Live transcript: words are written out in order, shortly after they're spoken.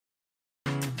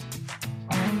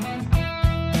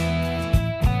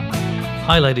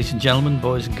Hi ladies and gentlemen,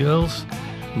 boys and girls,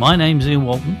 my name's Ian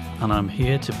Walton and I'm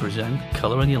here to present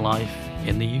Colour in Your Life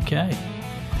in the UK.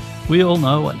 We all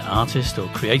know an artist or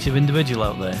creative individual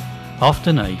out there,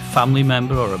 often a family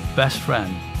member or a best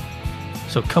friend.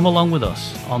 So come along with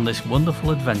us on this wonderful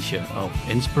adventure of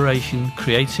inspiration,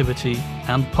 creativity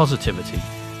and positivity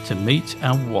to meet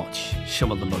and watch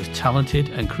some of the most talented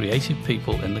and creative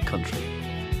people in the country.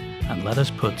 And let us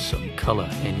put some colour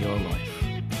in your life.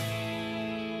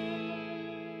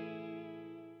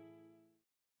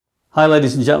 Hi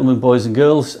ladies and gentlemen, boys and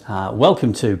girls,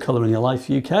 welcome to Colour in Your Life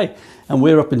UK, and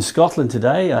we're up in Scotland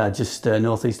today, just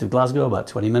northeast of Glasgow, about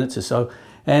 20 minutes or so,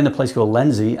 in a place called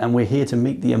Wednesday, and we're here to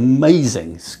meet the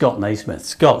amazing Scott Naismith.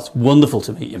 Scott, it's wonderful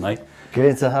to meet you, mate.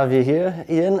 Great to have you here,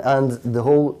 Ian, and the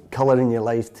whole Colour in Your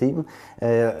Life team.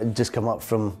 Just come up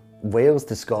from Wales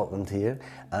to Scotland here,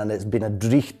 and it's been a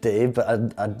dreich day,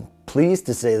 but I'm pleased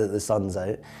to say that the sun's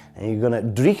out. And you're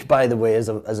going to, dreich by the way is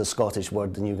a Scottish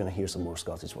word, and you're going to hear some more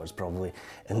Scottish words probably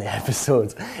in the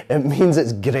episodes. It means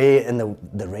it's grey and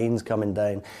the rain's coming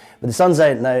down. But the sun's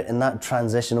out now, in that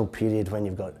transitional period when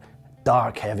you've got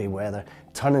dark, heavy weather,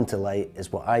 turning to light is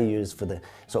what I use for the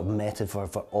sort of metaphor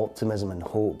for optimism and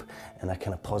hope and a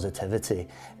kind of positivity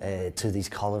to these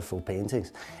colourful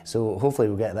paintings. So hopefully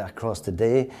we'll get that across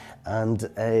today and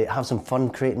have some fun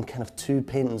creating kind of two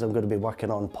paintings I'm going to be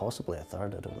working on, possibly a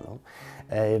third, I don't know.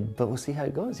 But we'll see how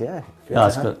it goes, yeah.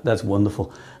 That's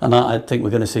wonderful. And I think we're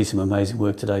going to see some amazing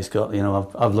work today, Scott. You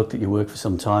know, I've looked at your work for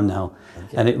some time now,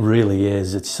 and it really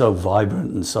is. It's so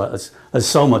vibrant and so, there's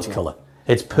so much colour.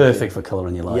 It's perfect for Colour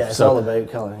in Your Life. Yeah, it's all about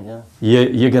colour, yeah.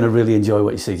 You're going to really enjoy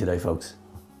what you see today, folks.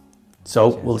 So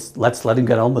let's let him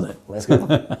get on with it. Let's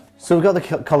go. So we've got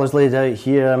the colours laid out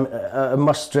here. I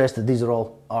must stress that these are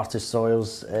all artist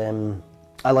soils.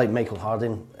 I like Michael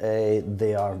Harding.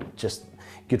 They are just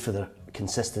good for their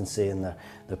consistency and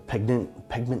their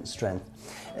pigment strength.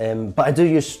 But I do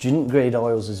use student grade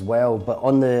oils as well, but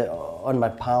on my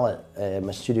palette,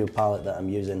 my studio palette that I'm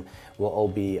using will all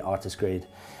be artist grade.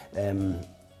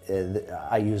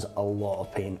 I use a lot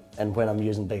of paint, and when I'm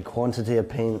using big quantity of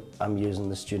paint, I'm using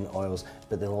the student oils,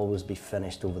 but they'll always be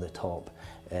finished over the top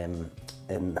in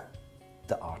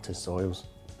the artist oils.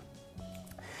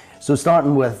 So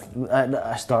starting with,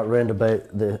 I start round about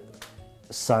the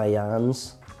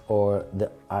cyans or the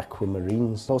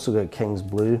aquamarines. Also got King's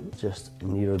Blue just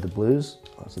nearer the blues,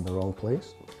 that's in the wrong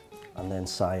place, and then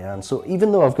cyan. So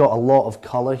even though I've got a lot of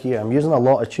colour here, I'm using a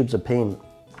lot of tubes of paint.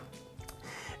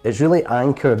 It's really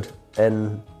anchored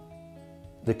in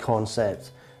the concept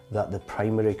that the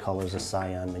primary colours are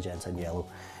cyan, magenta and yellow.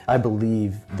 I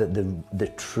believe that the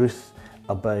truth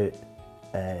about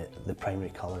the primary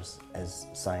colours is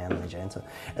cyan and magenta.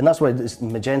 And that's why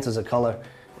magenta's a colour.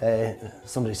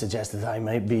 Somebody suggested that I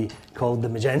might be called the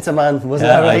Magenta Man, wasn't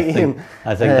that right, Ian?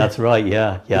 I think that's right,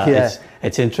 yeah.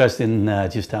 It's interesting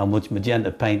just how much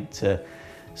magenta paint,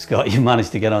 Scott, you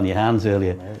managed to get on your hands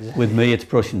earlier. With me, it's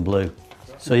Prussian blue.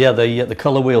 So yeah, the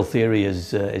colour wheel theory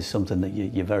is something that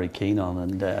you're very keen on,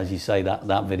 and as you say,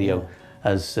 that video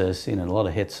has seen a lot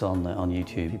of hits on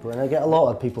YouTube. And I get a lot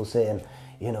of people saying,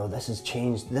 you know, this has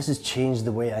changed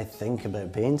the way I think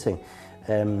about painting,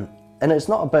 and it's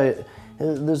not about,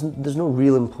 there's no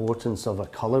real importance of a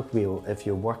colour wheel if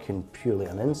you're working purely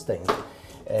on instinct,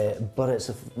 but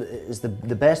it's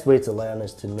the best way to learn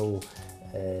is to know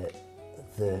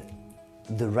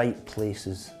the right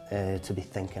places to be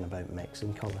thinking about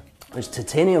mixing colour. Which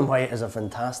titanium white is a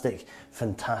fantastic,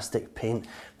 fantastic paint,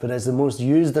 but it's the most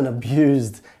used and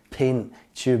abused paint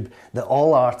tube that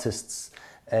all artists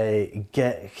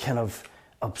get kind of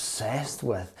obsessed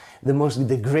with.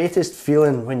 The greatest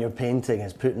feeling when you're painting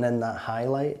is putting in that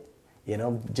highlight, you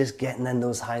know, just getting in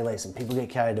those highlights, and people get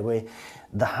carried away.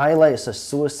 The highlights are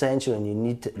so essential, and you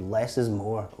need to, less is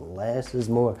more, less is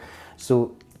more.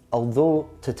 So although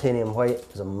titanium white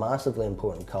is a massively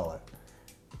important colour,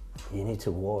 you need to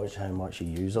watch how much you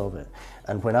use of it.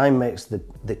 And when I mix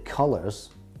the colours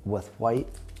with white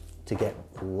to get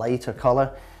lighter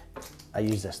colour, I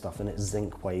use this stuff, and it's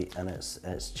zinc white, and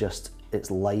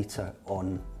it's lighter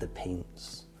on the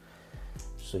paints.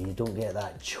 So you don't get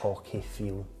that chalky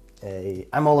feel.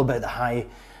 I'm all about the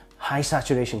high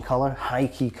saturation colour, high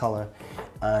key colour,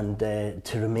 and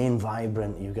to remain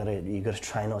vibrant, you've got to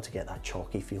try not to get that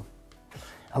chalky feel.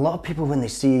 A lot of people, when they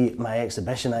see my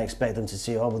exhibition, I expect them to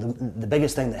say, oh, well, the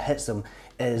biggest thing that hits them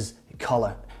is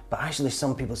colour. But actually,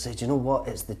 some people say, do you know what?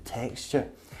 It's the texture.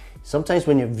 Sometimes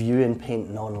when you're viewing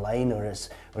painting online, or it's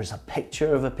a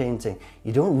picture of a painting,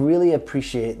 you don't really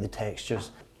appreciate the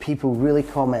textures. People really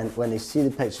comment when they see the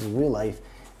pictures in real life.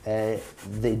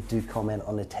 They do comment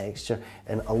on the texture,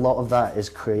 and a lot of that is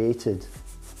created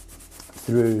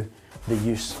through the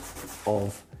use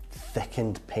of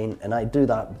thickened paint, and I do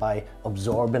that by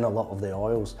absorbing a lot of the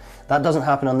oils. That doesn't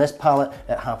happen on this palette,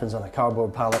 it happens on a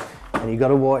cardboard palette, and you got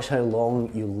to watch how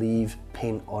long you leave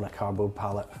paint on a cardboard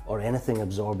palette or anything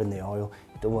absorbing the oil.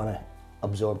 You don't want to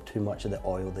absorb too much of the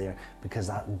oil there because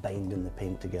that's binding the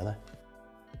paint together.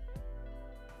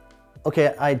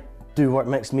 Okay, I do work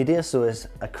mixed media, so it's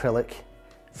acrylic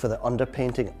for the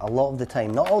underpainting a lot of the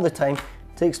time, not all the time.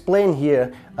 To explain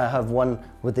here, I have one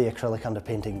with the acrylic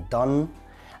underpainting done,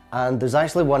 and there's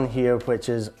actually one here which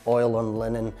is oil on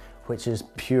linen, which is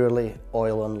purely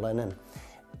oil on linen.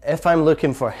 If I'm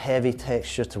looking for heavy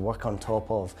texture to work on top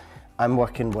of, I'm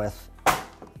working with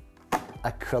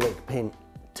acrylic paint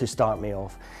to start me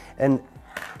off. And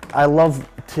I love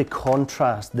to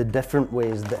contrast the different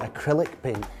ways that acrylic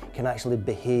paint can actually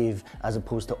behave as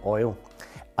opposed to oil.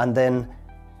 And then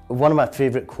one of my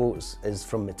favourite quotes is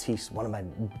from Matisse, one of my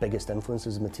biggest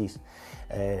influences, Matisse,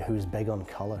 who's big on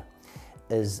colour,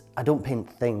 is I don't paint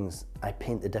things, I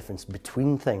paint the difference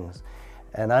between things.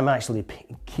 And I'm actually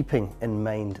keeping in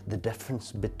mind the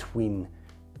difference between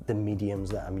the mediums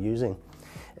that I'm using.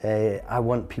 I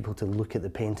want people to look at the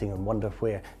painting and wonder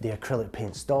where the acrylic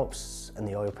paint stops and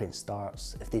the oil paint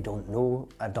starts. If they don't know,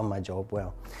 I've done my job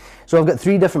well. So I've got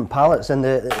 3 different palettes, and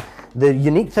the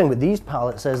unique thing with these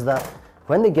palettes is that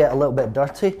when they get a little bit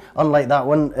dirty, unlike that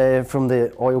one from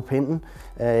the oil painting,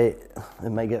 it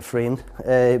might get framed,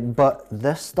 but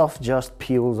this stuff just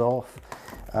peels off,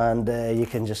 and you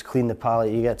can just clean the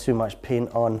palette. You get too much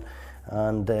paint on,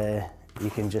 and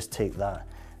you can just take that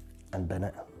and bin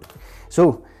it.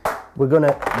 So we're going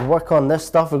to work on this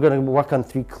stuff. We're going to work on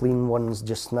 3 clean ones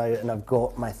just now, and I've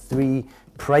got my 3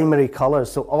 primary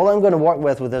colours. So all I'm going to work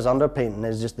with this underpainting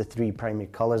is just the 3 primary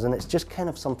colours, and it's just kind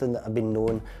of something that I've been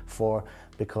known for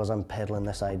because I'm peddling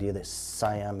this idea that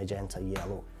cyan, magenta,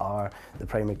 yellow are the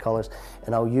primary colours,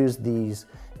 and I'll use these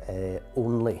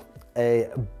only.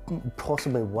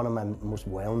 Possibly one of my most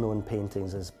well-known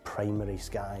paintings is Primary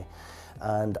Sky,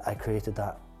 and I created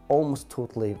that almost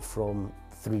totally from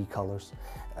 3 colours,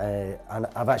 and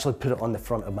I've actually put it on the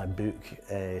front of my book,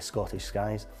 Scottish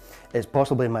Skies. It's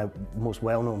possibly my most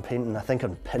well-known painting. I think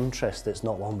on Pinterest it's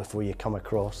not long before you come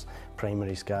across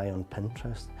Primary Sky on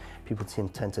Pinterest. People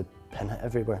tend to pin it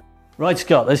everywhere. Right,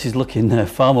 Scott, this is looking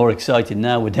far more exciting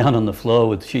now. We're down on the floor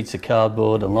with sheets of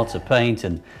cardboard and lots of paint,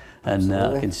 and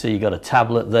I can see you got a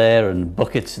tablet there and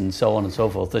buckets and so on and so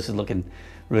forth. This is looking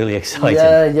really exciting.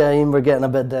 Yeah, we're getting a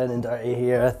bit down and dirty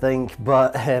here, I think.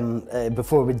 But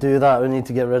before we do that, we need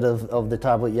to get rid of the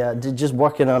tablet. Yeah, just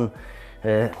working on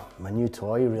my new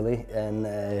toy, really,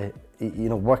 and you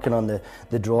know, working on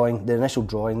the drawing, the initial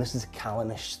drawing. This is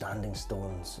Callanish standing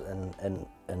stones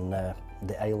in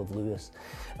the Isle of Lewis,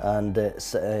 and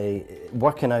it's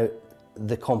working out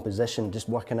the composition, just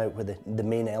working out where the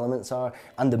main elements are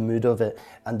and the mood of it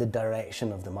and the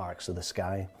direction of the marks of the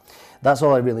sky. That's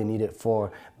all I really need it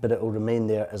for, but it will remain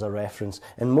there as a reference.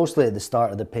 And mostly at the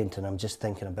start of the painting, I'm just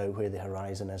thinking about where the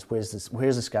horizon is, where's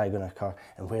the sky going to occur,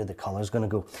 and where the colour's going to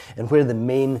go, and where the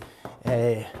main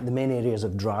areas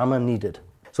of drama needed.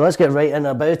 So let's get right in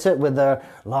about it with our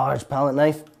large palette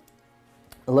knife.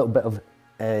 A little bit of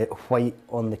white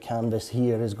on the canvas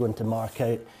here is going to mark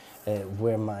out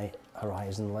where my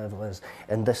horizon level is,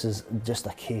 and this is just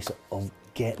a case of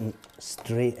getting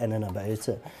straight in and about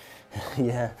it.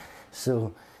 Yeah,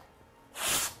 so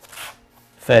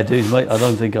fair dues, mate. I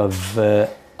don't think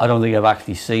I've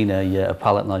actually seen a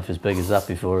palette knife as big as that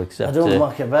before, except I don't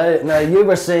muck about. Now you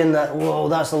were saying that, whoa,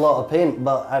 that's a lot of paint,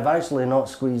 but I've actually not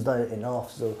squeezed out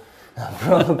enough, so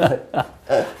probably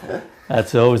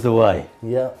that's always the way.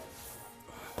 Yeah.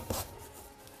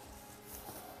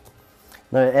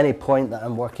 Now at any point that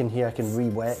I'm working here, I can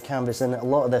re-wet canvas, and a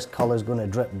lot of this colour is going to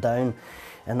drip down,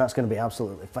 and that's going to be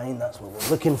absolutely fine. That's what we're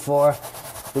looking for,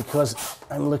 because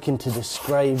I'm looking to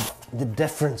describe the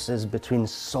differences between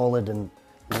solid and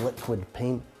liquid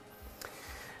paint.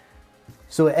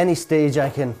 So at any stage I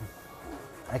can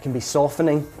be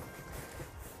softening,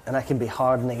 and I can be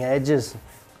hardening edges.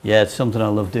 Yeah, it's something I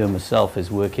love doing myself,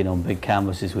 is working on big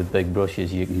canvases with big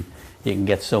brushes. You can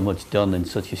get so much done in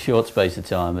such a short space of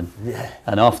time,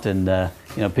 and often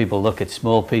you know, people look at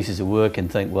small pieces of work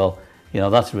and think, well, you know,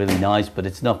 that's really nice, but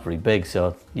it's not very big,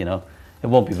 so you know, it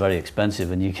won't be very expensive,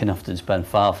 and you can often spend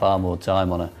far more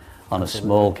time on a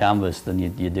small canvas than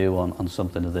you do on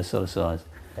something of this sort of size.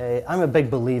 I'm a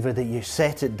big believer that you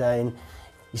set it down,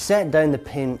 You set down the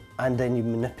paint and then you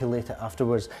manipulate it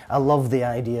afterwards. I love the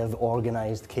idea of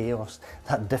organised chaos.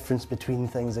 That difference between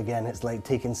things again, it's like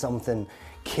taking something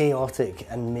chaotic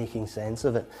and making sense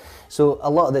of it. So a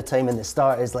lot of the time in the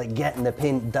start is like getting the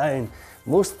paint down.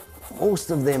 Most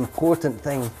of the important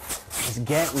thing is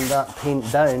getting that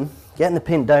paint down, getting the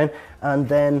paint down and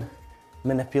then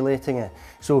manipulating it.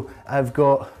 So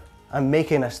I'm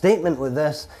making a statement with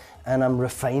this, and I'm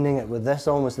refining it with this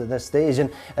almost at this stage.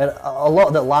 And a lot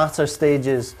of the latter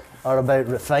stages are about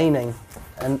refining,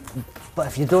 but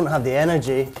if you don't have the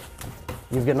energy,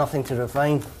 you've got nothing to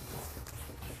refine.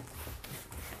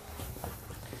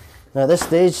 Now at this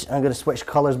stage, I'm going to switch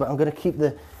colours, but I'm going to keep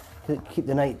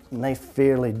the knife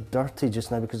fairly dirty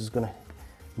just now because it's going to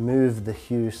move the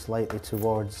hue slightly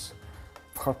towards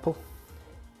purple.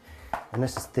 And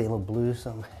this is phthalo blue,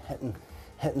 so I'm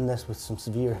hitting this with some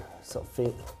severe sort of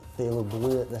phthalo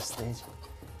blue at this stage.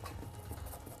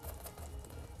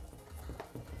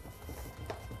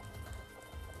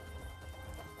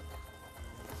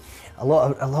 A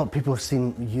lot of people have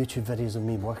seen YouTube videos of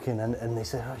me working and they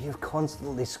say, oh, you're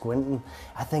constantly squinting.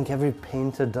 I think every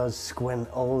painter does squint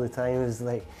all the time. It's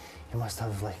like, you must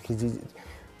have by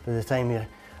the time you're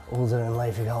older in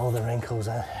life, you got all the wrinkles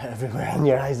everywhere in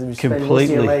your eyes and you spend most of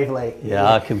your life like...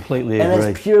 Yeah, I completely agree. And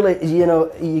it's purely, you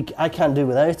know, I can't do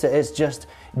without it. It's just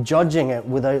judging it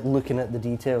without looking at the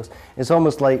details. It's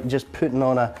almost like just putting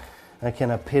on a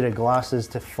kind of pair of glasses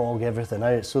to fog everything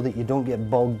out so that you don't get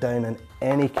bogged down in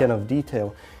any kind of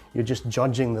detail. You're just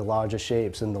judging the larger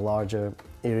shapes and the larger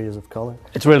areas of colour.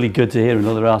 It's really good to hear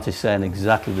another artist saying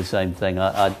exactly the same thing.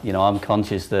 I'm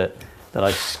conscious that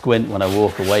I squint when I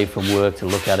walk away from work to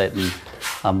look at it, and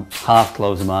I'm half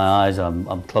closing my eyes,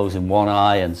 I'm closing one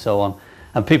eye and so on.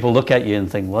 And people look at you and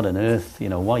think, what on earth, you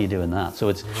know, why are you doing that? So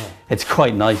it's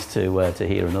quite nice to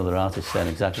hear another artist saying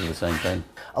exactly the same thing.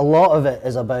 A lot of it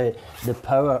is about the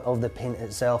power of the paint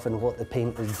itself and what the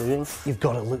paint is doing. You've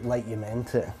got to look like you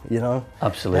meant it, you know?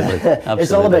 Absolutely. Absolutely.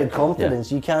 It's all about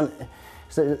confidence. Yeah. You can't,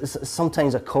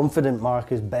 sometimes a confident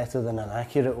mark is better than an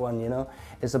accurate one, you know?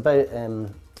 It's about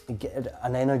an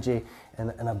energy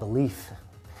and a belief.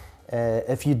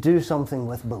 If you do something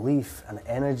with belief and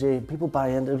energy, people buy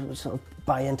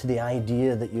into the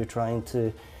idea that you're trying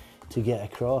to get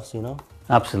across, you know?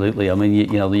 Absolutely. I mean,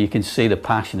 you can see the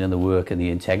passion in the work and the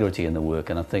integrity in the work,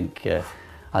 and I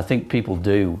think people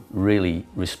do really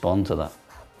respond to that.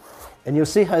 And you'll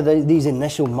see how these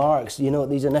initial marks, and you know,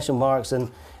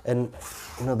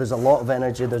 there's a lot of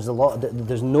energy. There's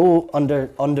no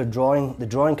underdrawing. The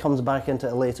drawing comes back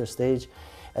into a later stage.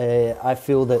 I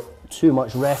feel that too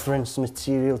much reference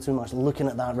material, too much looking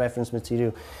at that reference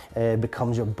material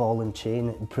becomes your ball and chain.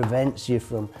 It prevents you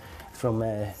from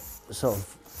sort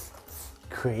of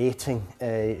creating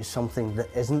something that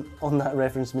isn't on that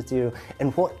reference material.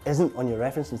 And what isn't on your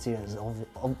reference material is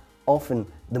often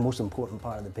the most important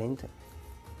part of the painting.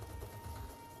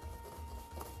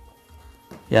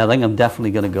 Yeah, I think I'm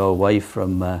definitely going to go away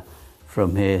from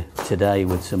here today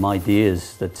with some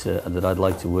ideas that I'd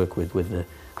like to work with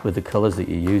the colours that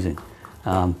you're using.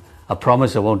 I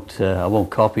promise I won't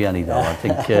copy any though. I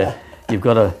think you've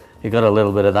got a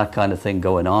little bit of that kind of thing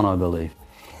going on, I believe.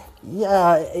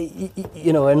 Yeah,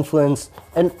 you know, influence.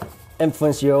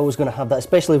 You're always going to have that,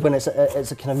 especially when it's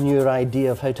a kind of newer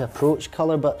idea of how to approach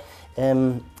colour. But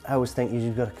I always think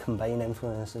you've got to combine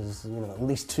influences. You know, at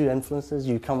least two influences.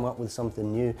 You come up with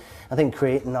something new. I think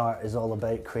creating art is all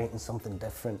about creating something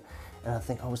different. And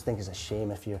I always think it's a shame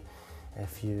if you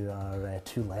are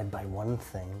too led by one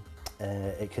thing.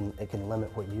 It can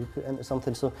limit what you put into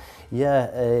something. So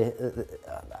yeah,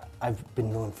 I've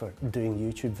been known for doing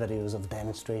YouTube videos of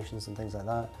demonstrations and things like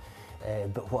that.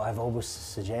 But what I've always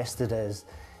suggested is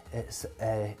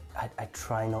I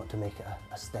try not to make it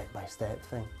a step-by-step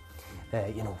thing.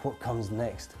 You know, what comes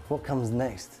next? What comes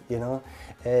next? You know,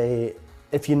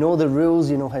 if you know the rules,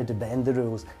 you know how to bend the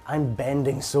rules. I'm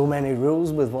bending so many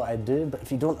rules with what I do, but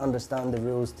if you don't understand the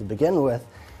rules to begin with,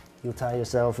 you'll tie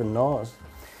yourself in knots.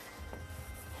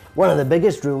 One of the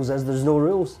biggest rules is there's no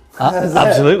rules.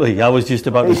 Absolutely. I was just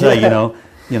about to say,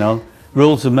 you know,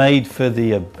 rules are made for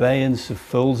the obeyance of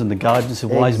fools and the guidance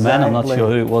of wise men. I'm not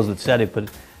sure who it was that said it, but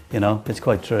you know, it's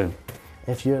quite true.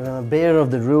 If you're an obeyer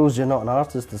of the rules, you're not an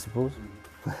artist, I suppose.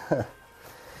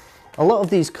 A lot of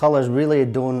these colours really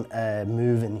don't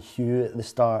move in hue at the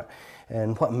start,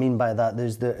 and what I mean by that,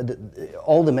 there's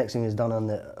all the mixing is done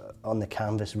on the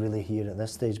canvas really here at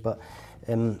this stage, but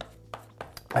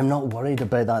I'm not worried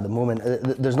about that at the moment.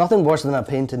 There's nothing worse than a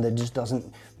painting that just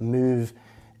doesn't move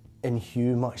in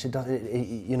hue much.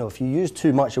 You know, if you use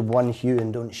too much of one hue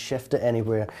and don't shift it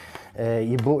anywhere,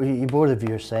 you bore the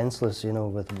viewer senseless, you know,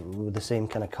 with the same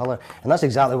kind of colour. And that's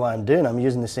exactly what I'm doing. I'm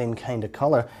using the same kind of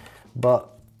colour, but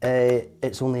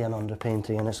it's only an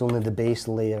underpainting, and it's only the base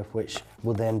layer which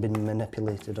will then be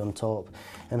manipulated on top.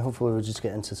 And hopefully we'll just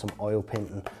get into some oil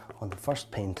painting on the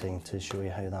first painting to show you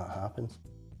how that happens.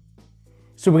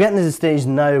 So we're getting to the stage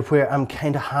now where I'm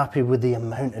kind of happy with the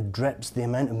amount of drips, the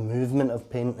amount of movement of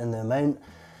paint, and the amount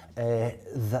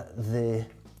that the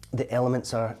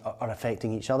elements are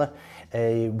affecting each other.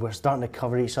 We're starting to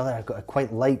cover each other. I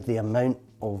quite like the amount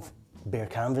of bare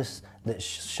canvas that's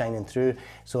shining through.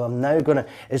 So I'm now gonna,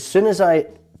 as soon as I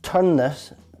turn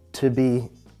this to be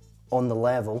on the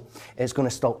level, it's gonna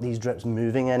stop these drips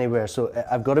moving anywhere. So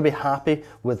I've got to be happy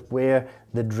with where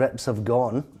the drips have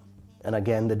gone. And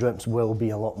again, the drips will be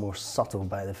a lot more subtle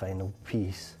by the final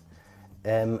piece.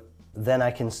 Then I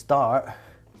can start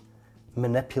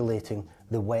manipulating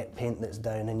the wet paint that's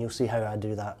down, and you'll see how I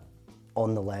do that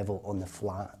on the level, on the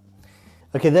flat.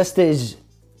 Okay, this stage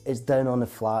is down on the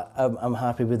flat. I'm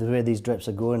happy with the way these drips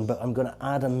are going, but I'm gonna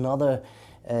add another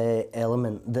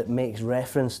element that makes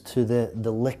reference to the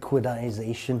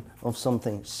liquidization of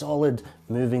something, solid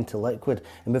moving to liquid.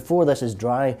 And before this is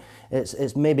dry,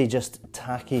 it's maybe just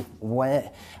tacky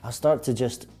wet. I'll start to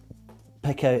just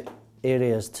pick out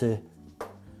areas to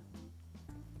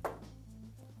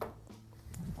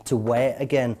wet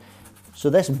again. So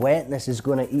this wetness is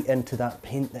going to eat into that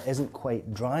paint that isn't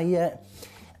quite dry yet,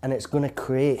 and it's going to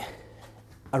create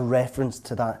a reference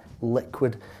to that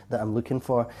liquid that I'm looking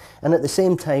for. And at the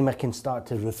same time, I can start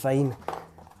to refine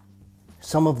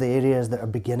some of the areas that are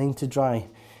beginning to dry,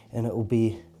 and there'll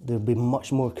be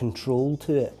much more control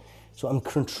to it. So I'm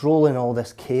controlling all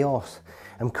this chaos.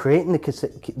 I'm creating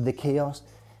the chaos,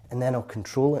 and then I'll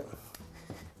control it.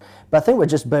 But I think we're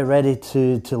just about ready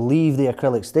to leave the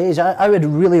acrylic stage. I would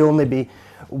really only be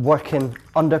working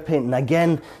underpainting.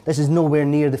 Again, this is nowhere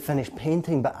near the finished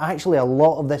painting, but actually a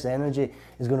lot of this energy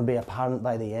is going to be apparent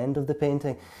by the end of the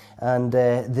painting. And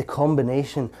the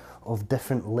combination of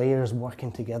different layers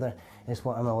working together is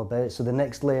what I'm all about. So the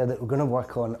next layer that we're going to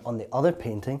work on the other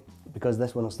painting, because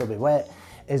this one will still be wet,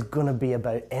 is going to be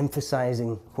about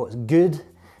emphasizing what's good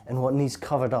and what needs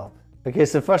covered up. Okay,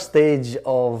 so the first stage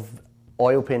of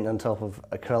oil paint on top of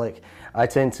acrylic, I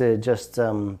tend to just,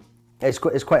 it's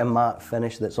quite a matte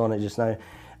finish that's on it just now,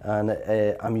 and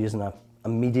I'm using a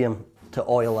medium to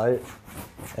oil out,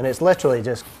 and it's literally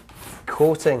just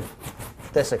coating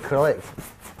this acrylic.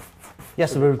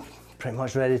 Yes, so we're pretty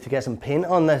much ready to get some paint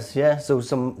on this, yeah, so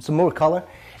some more colour.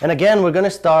 And again, we're going to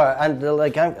start, and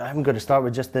like I'm going to start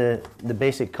with just the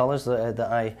basic colours that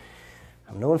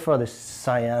I'm known for, the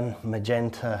cyan,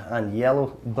 magenta and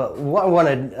yellow, but what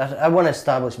I want to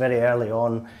establish very early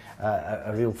on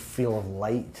a real feel of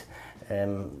light.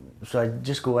 So I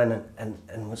just go in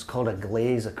and what's called a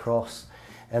glaze across,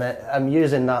 and I'm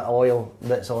using that oil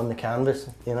that's on the canvas,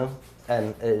 you know,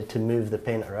 and to move the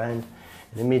paint around,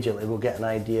 and immediately we'll get an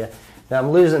idea. Now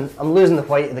I'm losing the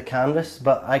white of the canvas,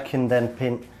 but I can then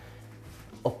paint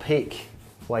opaque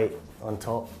white on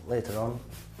top later on.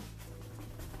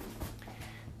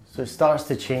 So it starts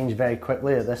to change very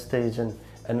quickly at this stage, and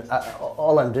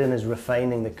all I'm doing is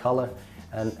refining the colour,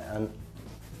 and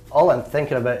all I'm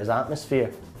thinking about is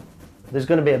atmosphere. There's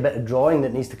going to be a bit of drawing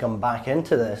that needs to come back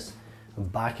into this, a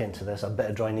bit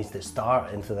of drawing needs to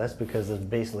start into this because there's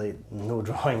basically no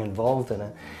drawing involved in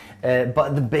it.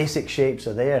 But the basic shapes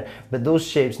are there, but those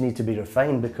shapes need to be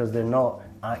refined because they're not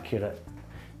accurate.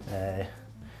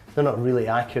 They're not really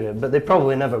accurate, but they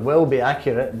probably never will be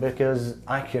accurate because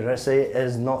accuracy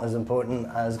is not as important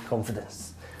as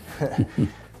confidence.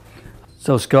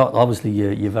 So Scott, obviously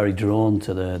you're very drawn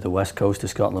to the west coast of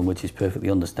Scotland, which is perfectly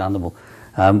understandable.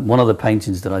 One of the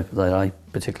paintings that I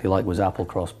particularly liked was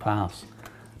Applecross Pass.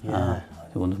 Yeah.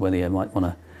 I wonder whether you might want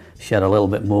to share a little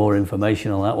bit more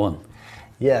information on that one.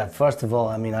 Yeah, first of all,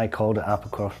 I mean, I called it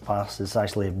Applecross Pass. It's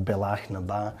actually Bealach na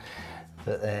Ba.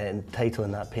 But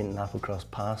titling that painting Applecross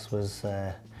Pass was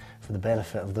for the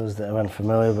benefit of those that aren't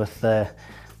familiar with the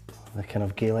kind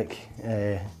of Gaelic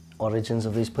origins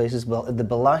of these places. Well, the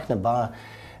Bealach na Ba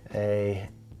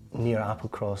near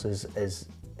Applecross is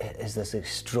this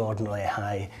extraordinarily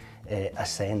high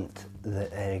ascent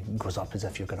that goes up as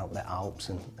if you're going up the Alps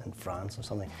in France or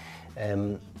something.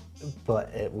 But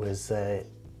it was,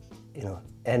 you know,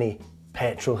 any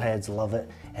petrol heads love it,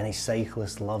 any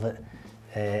cyclists love it.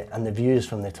 And the views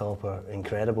from the top are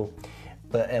incredible.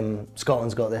 But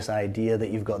Scotland's got this idea that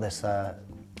you've got this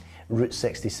Route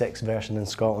 66 version in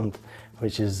Scotland,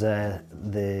 which is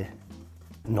the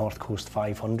North Coast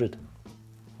 500,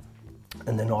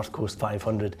 And the North Coast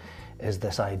 500 is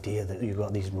this idea that you've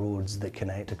got these roads that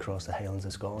connect across the Highlands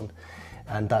of Scotland.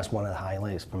 And that's one of the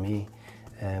highlights for me.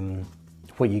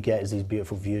 What you get is these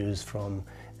beautiful views from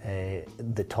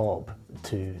the top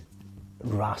to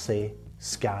Raasay,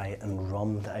 Skye and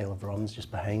Rum, the Isle of Rum's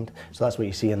just behind. So that's what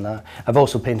you see in that. I've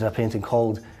also painted a painting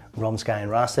called Rum, Skye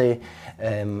and Raasay,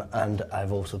 and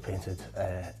I've also painted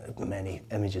many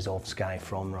images of Skye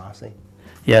from Raasay.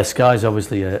 Yeah, Skye's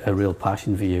obviously a real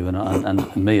passion for you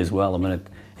and me as well. I mean,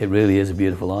 it really is a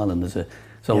beautiful island.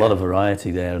 There's a lot of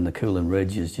variety there, and the Coolin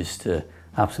Ridge is just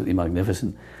absolutely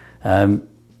magnificent.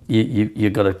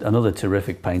 You've got another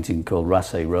terrific painting called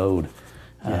Raasay Road,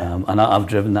 and I've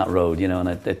driven that road, you know, and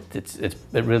it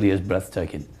really is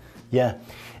breathtaking. Yeah,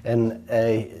 and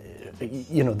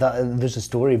you know, there's a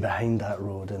story behind that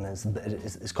road, and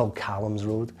it's called Callum's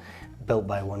Road, built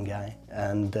by one guy,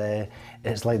 and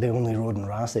it's like the only road in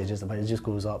Raasay, it just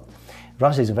goes up.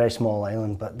 Raasay is a very small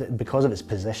island, but because of its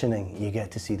positioning, you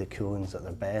get to see the Coolins at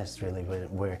their best, really,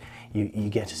 where you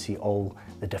get to see all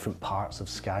the different parts of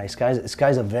Skye.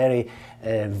 Skye's a very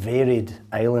varied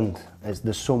island.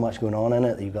 There's so much going on in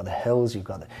it. You've got the hills,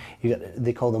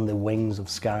 they call them the wings of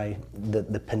Skye,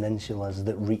 the peninsulas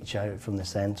that reach out from the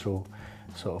central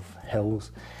sort of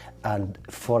hills. And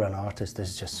for an artist,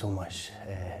 there's just so much,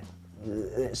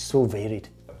 it's so varied.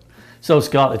 So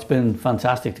Scott, it's been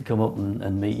fantastic to come up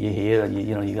and meet you here.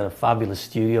 You know, you've got a fabulous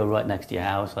studio right next to your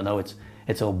house. I know it's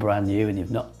all brand new, and you've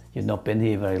not been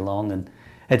here very long, and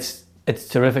it's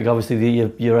terrific.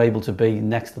 Obviously, you're able to be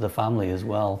next to the family as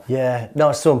well. Yeah,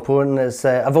 no, it's so important.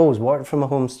 I've always worked from a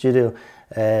home studio,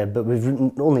 but we've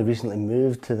only recently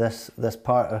moved to this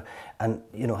part, and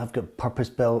you know, I've got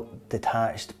purpose-built,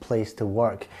 detached place to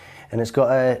work, and it's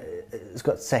got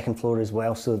second floor as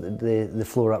well. So the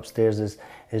floor upstairs is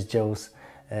Jill's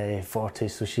forte.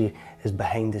 So she is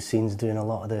behind the scenes doing a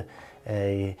lot of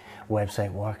the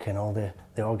website work and all the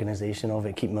organisation of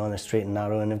it, keep me on a straight and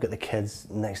narrow. And I've got the kids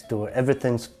next door.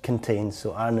 Everything's contained.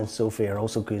 So Aaron and Sophie are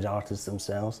also good artists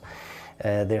themselves.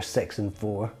 They're 6 and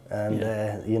 4,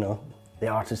 and you know, the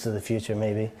artists of the future,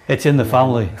 maybe. It's in the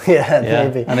family. Yeah,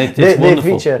 maybe. And it's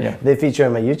wonderful. They feature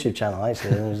on my YouTube channel,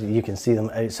 actually. You can see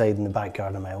them outside in the back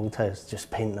garden of my old house,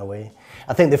 just painting away.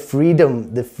 I think the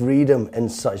freedom in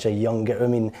such a young, I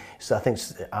mean, so I think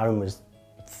Aaron was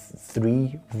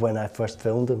 3 when I first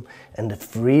filmed him, and the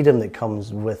freedom that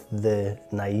comes with the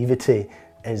naivety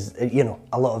is, you know,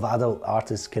 a lot of adult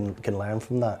artists can learn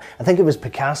from that. I think it was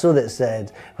Picasso that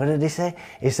said, what did he say?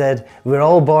 He said, we're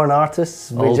all born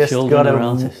artists, we just got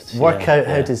to work out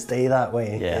how to stay that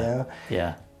way.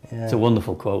 Yeah. It's a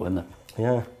wonderful quote, isn't it?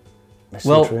 Yeah.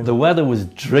 Well, so the weather was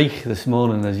dreich this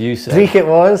morning, as you said. Dreich it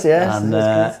was, yes. And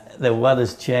the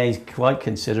weather's changed quite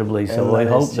considerably, so I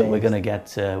hope that we're going to get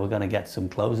some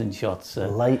closing shots.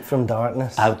 Light from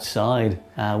darkness. Outside,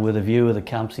 with a view of the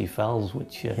Campsie Fells,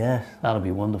 which that'll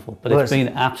be wonderful. But it's been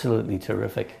absolutely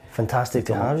terrific. Fantastic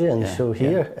to have you on the show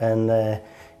here, and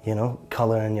you know,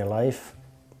 colour in your life.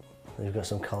 We've got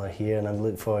some colour here, and I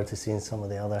look forward to seeing some of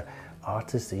the other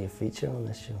artists that you feature on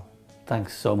this show.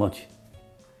 Thanks so much.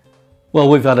 Well,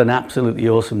 we've had an absolutely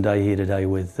awesome day here today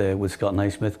with Scott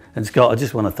Naismith. And Scott, I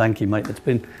just want to thank you, mate. It's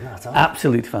been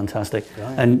absolutely fantastic.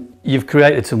 Brilliant. And you've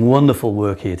created some wonderful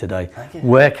work here today. Thank you.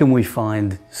 Where can we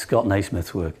find Scott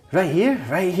Naismith's work? Right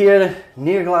here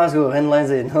near Glasgow in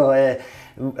Wednesday. No,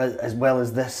 as well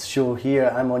as this show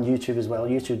here, I'm on YouTube as well,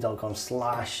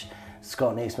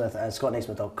 youtube.com/Scott Naismith and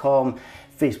scottnaismith.com.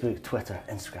 Facebook, Twitter,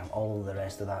 Instagram, all the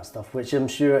rest of that stuff, which I'm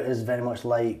sure is very much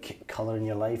like Colour in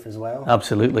Your Life as well.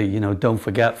 Absolutely. You know, don't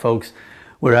forget, folks,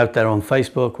 we're out there on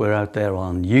Facebook, we're out there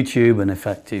on YouTube, and in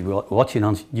fact, if you're watching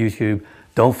on YouTube,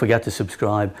 don't forget to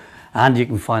subscribe, and you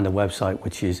can find a website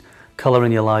which is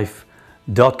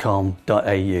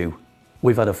colorinyourlife.com.au.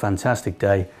 We've had a fantastic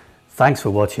day. Thanks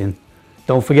for watching.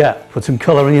 Don't forget, put some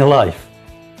colour in your life.